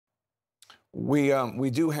We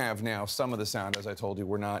do have now some of the sound. As I told you,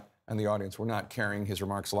 we're not, and the audience, we're not carrying his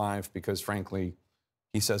remarks live because, frankly,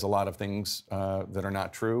 he says a lot of things that are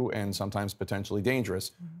not true and sometimes potentially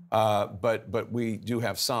dangerous. But we do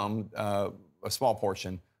have some, a small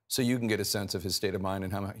portion, so you can get a sense of his state of mind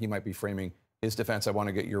and how he might be framing his defense. I want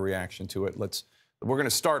to get your reaction to it. We're going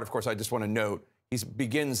to start, of course, I just want to note, he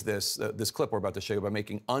begins this clip we're about to show you by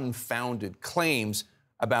making unfounded claims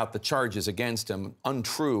about the charges against him,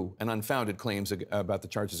 untrue and unfounded claims about the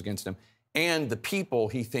charges against him, and the people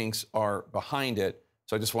he thinks are behind it.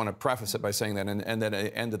 So I just want to preface it by saying that, and then at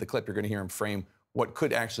the end of the clip, you're going to hear him frame what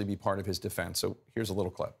could actually be part of his defense. So here's a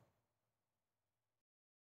little clip.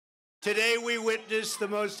 Today we witness the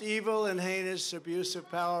most evil and heinous abuse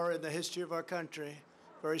of power in the history of our country.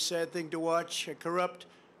 Very sad thing to watch. A corrupt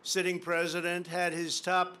sitting president had his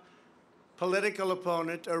top political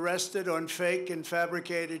opponent arrested on fake and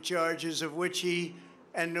fabricated charges of which he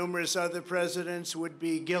and numerous other presidents would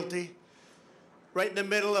be guilty, right in the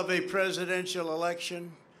middle of a presidential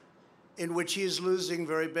election in which he is losing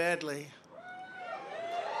very badly.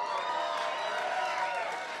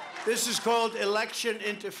 This is called election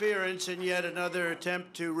interference and yet another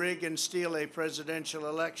attempt to rig and steal a presidential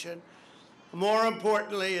election. More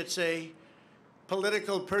importantly, it's a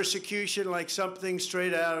political persecution like something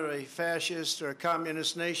straight out of a fascist or a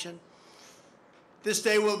communist nation. This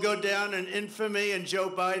day will go down in infamy, and Joe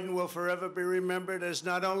Biden will forever be remembered as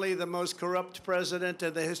not only the most corrupt president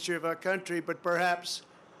in the history of our country, but perhaps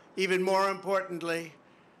even more importantly,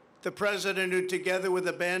 the president who, together with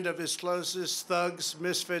a band of his closest thugs,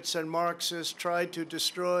 misfits, and Marxists, tried to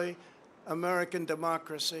destroy American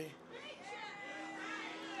democracy.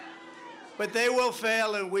 But they will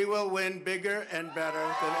fail, and we will win bigger and better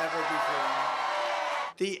than ever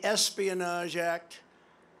before. The Espionage Act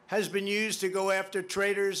has been used to go after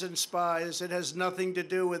traitors and spies. It has nothing to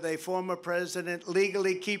do with a former president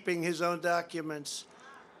legally keeping his own documents.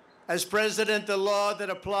 As president, the law that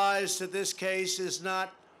applies to this case is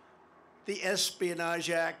not the Espionage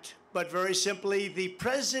Act, but very simply the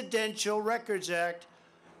Presidential Records Act,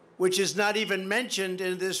 which is not even mentioned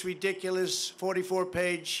in this ridiculous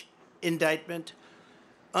 44-page indictment.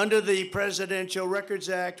 Under the Presidential Records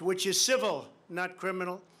Act, which is civil, not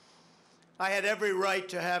criminal, I had every right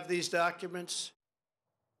to have these documents.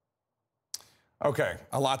 Okay,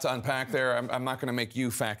 a lot to unpack there. I'm not going to make you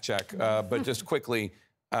fact check, but just quickly,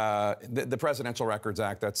 the Presidential Records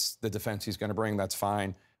Act, that's the defense he's going to bring, that's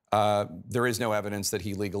fine. There is no evidence that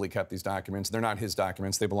he legally kept these documents. They're not his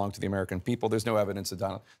documents. They belong to the American people. There's no evidence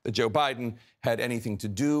that Joe Biden had anything to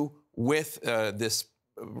do with this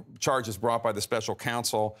charges brought by the special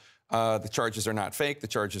counsel. The charges are not fake. The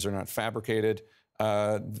charges are not fabricated.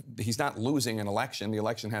 He's not losing an election. The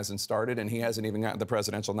election hasn't started, and he hasn't even gotten the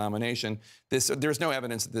presidential nomination. There's no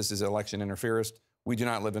evidence that this is election interference. We do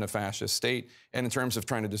not live in a fascist state. And in terms of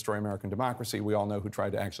trying to destroy American democracy, we all know who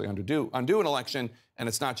tried to actually undo an election, and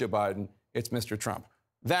it's not Joe Biden, it's Mr. Trump.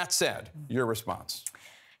 That said, your response.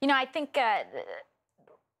 You know, I think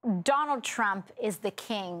Donald Trump is the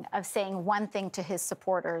king of saying one thing to his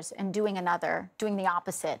supporters and doing another, doing the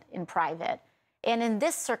opposite in private. And in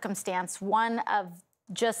this circumstance, one of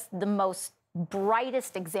just the most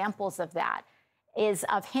brightest examples of that is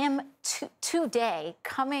of him today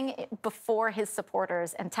coming before his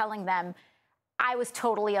supporters and telling them, I was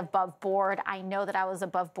totally above board. I know that I was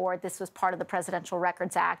above board. This was part of the Presidential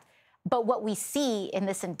Records Act. But what we see in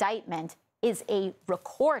this indictment is a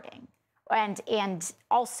recording and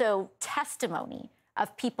also testimony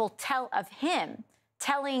of people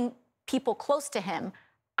telling people close to him,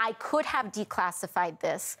 I could have declassified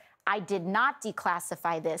this. I did not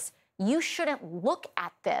declassify this. You shouldn't look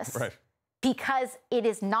at this. Right. Because it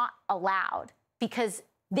is not allowed, because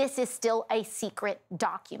this is still a secret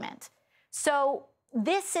document. So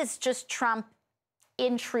this is just Trump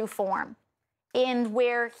in true form, in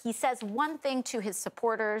where he says one thing to his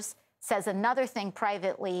supporters, says another thing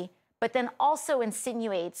privately, but then also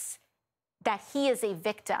insinuates that he is a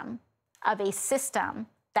victim of a system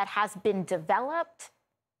that has been developed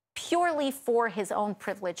purely for his own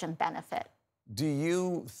privilege and benefit. Do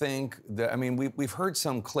you think that, I mean, we've heard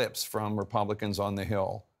some clips from Republicans on the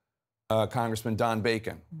Hill. Congressman Don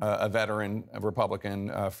Bacon, a veteran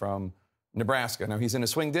Republican from Nebraska. Now, he's in a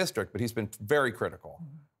swing district, but he's been very critical.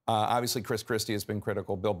 Obviously, Chris Christie has been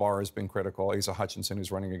critical. Bill Barr has been critical. Asa Hutchinson,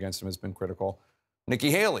 who's running against him, has been critical. Nikki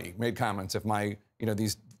Haley made comments, if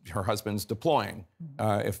her husband's deploying,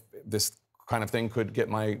 if this kind of thing could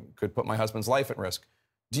put my husband's life at risk.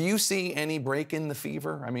 Do you see any break in the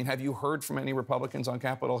fever? I mean, have you heard from any Republicans on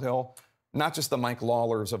Capitol Hill not just the Mike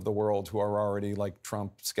Lawlers of the world who are already like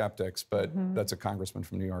Trump skeptics, but that's a congressman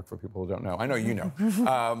from New York for people who don't know. I know you know,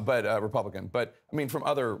 but Republican. But I mean, from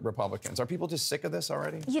other Republicans, are people just sick of this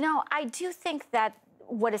already? You know, I do think that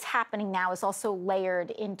what is happening now is also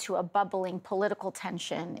layered into a bubbling political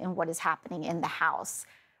tension in what is happening in the House.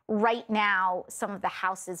 Right now, some of the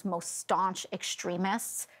House's most staunch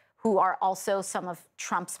extremists, who are also some of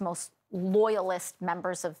Trump's most loyalist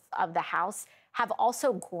members of the House, have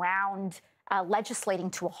also ground legislating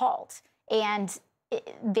to a halt. And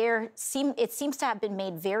it seems to have been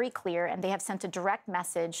made very clear, and they have sent a direct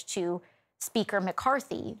message to Speaker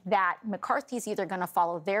McCarthy that McCarthy's either going to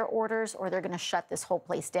follow their orders or they're going to shut this whole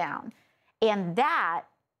place down. And that,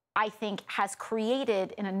 I think, has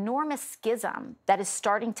created an enormous schism that is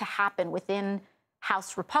starting to happen within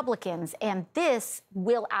House Republicans, and this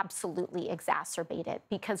will absolutely exacerbate it,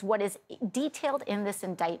 because what is detailed in this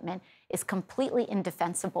indictment is completely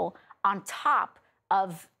indefensible, on top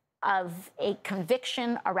of a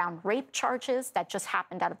conviction around rape charges that just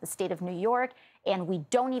happened out of the state of New York, and we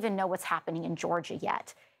don't even know what's happening in Georgia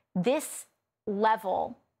yet. This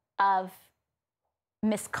level of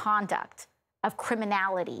misconduct, of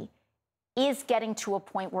criminality, is getting to a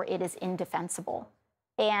point where it is indefensible.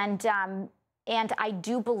 And I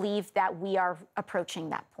do believe that we are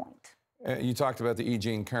approaching that point. You talked about the E.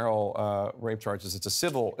 Jean Carroll rape charges. It's a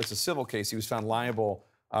civil case. He was found liable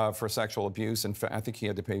for sexual abuse, and I think he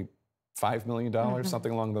had to pay $5 million,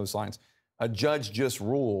 something along those lines. A judge just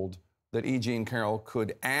ruled that E. Jean Carroll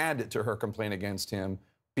could add to her complaint against him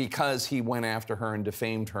because he went after her and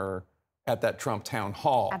defamed her at that Trump town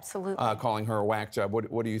hall. Absolutely. Calling her a whack job.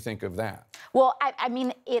 What do you think of that? Well, I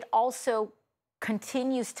mean, it also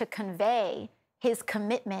continues to convey his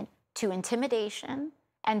commitment to intimidation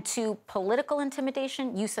and to political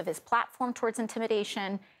intimidation, use of his platform towards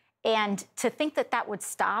intimidation. And to think that that would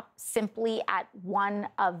stop simply at one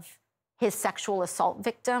of his sexual assault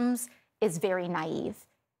victims is very naive.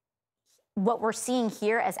 What we're seeing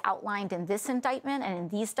here, as outlined in this indictment and in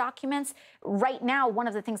these documents, right now, one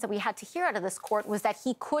of the things that we had to hear out of this court was that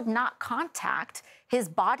he could not contact his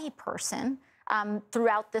body person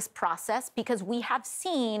throughout this process, because we have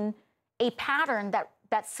seen a pattern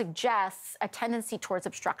that suggests a tendency towards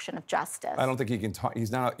obstruction of justice. I don't think he can talk.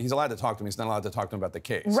 He's allowed to talk to him. He's not allowed to talk to him about the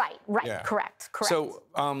case. Right, Yeah. Correct. So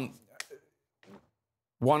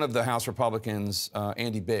one of the House Republicans,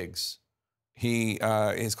 Andy Biggs, he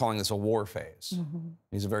is calling this a war phase.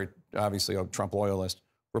 He's obviously a Trump loyalist.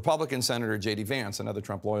 Republican Senator J.D. Vance, another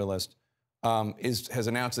Trump loyalist, has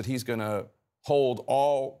announced that he's going to hold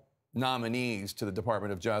all nominees to the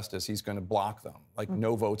Department of Justice. He's going to block them. Like,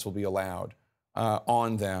 no votes will be allowed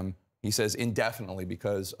on them, he says, indefinitely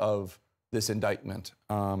because of this indictment.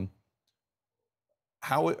 I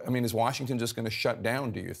mean, is Washington just going to shut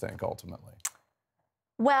down, do you think, ultimately?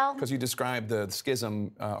 Well, because you described the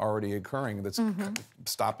schism already occurring that's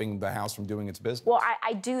stopping the House from doing its business. Well,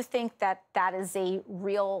 I do think that that is a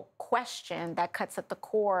real question that cuts at the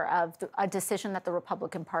core of a decision that the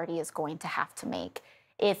Republican Party is going to have to make.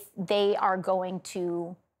 If they are going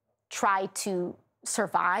to try to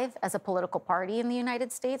survive as a political party in the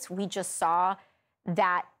United States, we just saw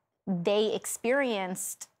that they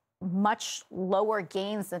experienced much lower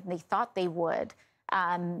gains than they thought they would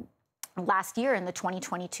last year in the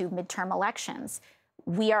 2022 midterm elections.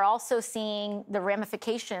 We are also seeing the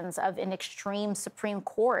ramifications of an extreme Supreme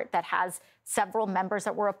Court that has several members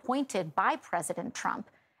that were appointed by President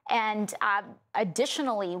Trump. And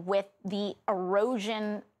additionally, with the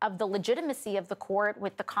erosion of the legitimacy of the court,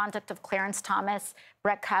 with the conduct of Clarence Thomas,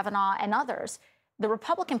 Brett Kavanaugh, and others, the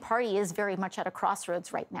Republican Party is very much at a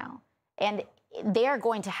crossroads right now. And they are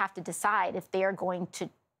going to have to decide if they are going to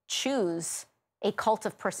choose a cult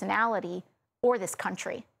of personality or this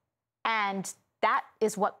country. And that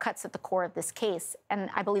is what cuts at the core of this case. And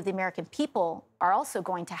I believe the American people are also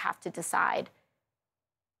going to have to decide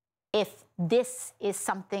if this is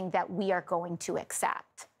something that we are going to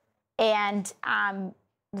accept. And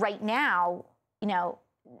right now, you know,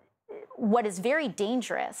 what is very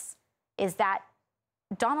dangerous is that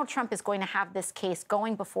Donald Trump is going to have this case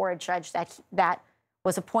going before a judge that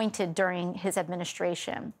was appointed during his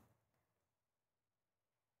administration.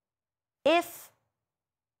 If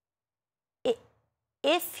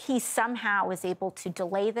he somehow is able to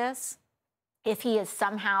delay this, if he is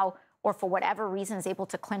somehow, or for whatever reason, is able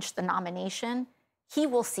to clinch the nomination, he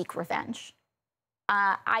will seek revenge.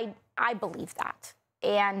 I believe that.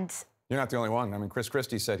 And you're not the only one. I mean, Chris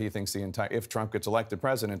Christie said he thinks if Trump gets elected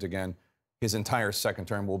president again, his entire second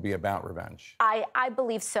term will be about revenge. I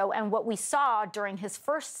believe so. And what we saw during his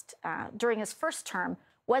first term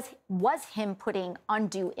was him putting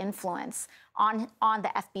undue influence on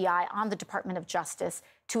the FBI, on the Department of Justice,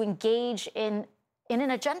 to engage in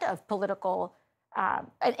an agenda of political,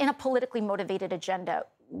 in a politically motivated agenda.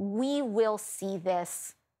 We will see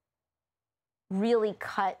this really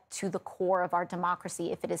cut to the core of our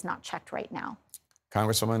democracy if it is not checked right now.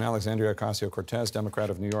 Congresswoman Alexandria Ocasio-Cortez, Democrat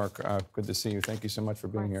of New York, good to see you. Thank you so much for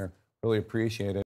being here. Really appreciate it.